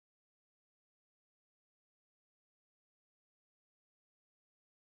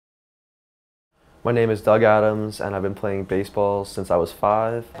My name is Doug Adams, and I've been playing baseball since I was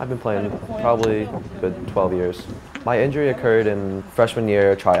 5. I've been playing probably a good 12 years. My injury occurred in freshman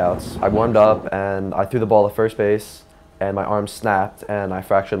year tryouts. I warmed up and I threw the ball to first base, and my arm snapped and I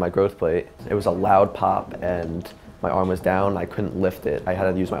fractured my growth plate. It was a loud pop and my arm was down. I couldn't lift it. I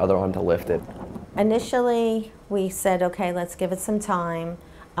had to use my other arm to lift it. Initially, we said, okay, let's give it some time.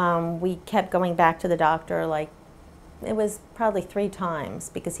 We kept going back to the doctor, like, it was probably 3 times,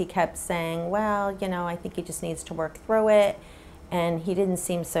 because he kept saying, well, you know, I think he just needs to work through it, and he didn't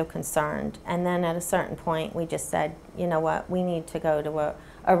seem so concerned. And then at a certain point, we just said, you know what, we need to go to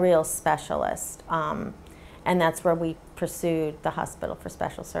a real specialist. And that's where we pursued the Hospital for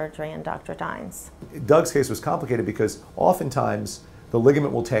Special Surgery and Dr. Dines. Doug's case was complicated because oftentimes the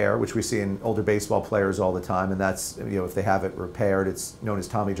ligament will tear, which we see in older baseball players all the time, and that's, you know, if they have it repaired, it's known as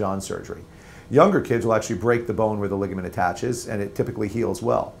Tommy John surgery. Younger kids will actually break the bone where the ligament attaches, and it typically heals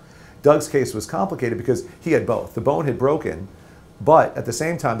well. Doug's case was complicated because he had both. The bone had broken, but at the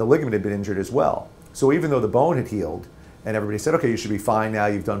same time the ligament had been injured as well. So even though the bone had healed, and everybody said, okay, you should be fine now,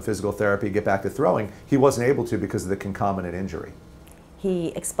 you've done physical therapy, get back to throwing, he wasn't able to because of the concomitant injury.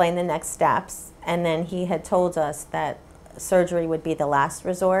 He explained the next steps, and then he had told us that surgery would be the last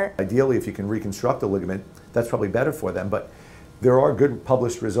resort. Ideally, if you can reconstruct the ligament, that's probably better for them, but there are good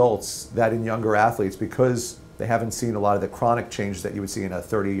published results that in younger athletes, because they haven't seen a lot of the chronic changes that you would see in a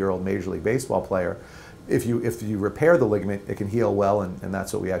 30-year-old Major League Baseball player, if you repair the ligament, it can heal well, and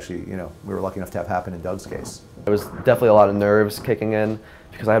that's what we actually, you know, we were lucky enough to have happen in Doug's case. There was definitely a lot of nerves kicking in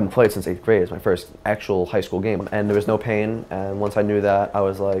because I haven't played since 8th grade. It's my first actual high school game, and there was no pain, and once I knew that, I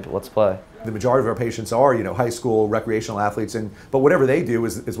was like, let's play. The majority of our patients are, you know, high school recreational athletes, but whatever they do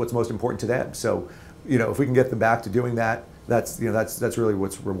is what's most important to them. So, you know, if we can get them back to doing that, that's really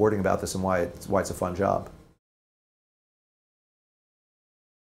what's rewarding about this and why it's a fun job.